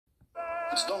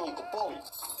It's done, Uncle Paulie.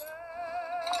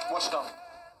 What's done?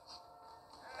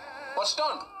 What's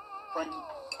done? Frankie,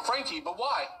 Frankie, but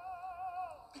why?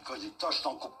 because he touched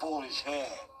Uncle Paulie's hair.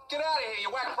 Get out of here,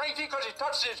 you whack Frankie, because he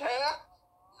touched his hair?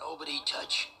 Nobody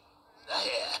touch the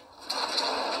hair.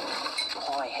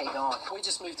 Hi, hang on. We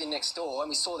just moved in next door and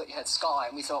we saw that you had Sky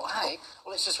and we thought, hey,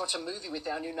 well, let's just watch a movie with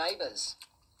our new neighbours.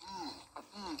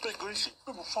 Big greasy,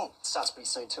 bit more salt. Starts pretty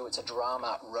soon too. It's a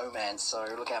drama romance, so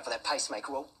look out for that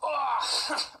pacemaker roll. Oh,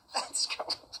 that's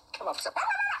come up.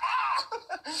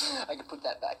 I can put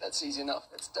that back. That's easy enough.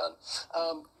 It's done.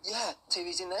 Yeah,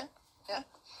 TV's in there. Yeah.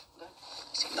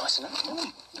 Is it nice enough?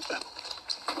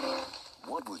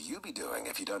 What will you be doing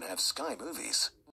if you don't have Sky Movies?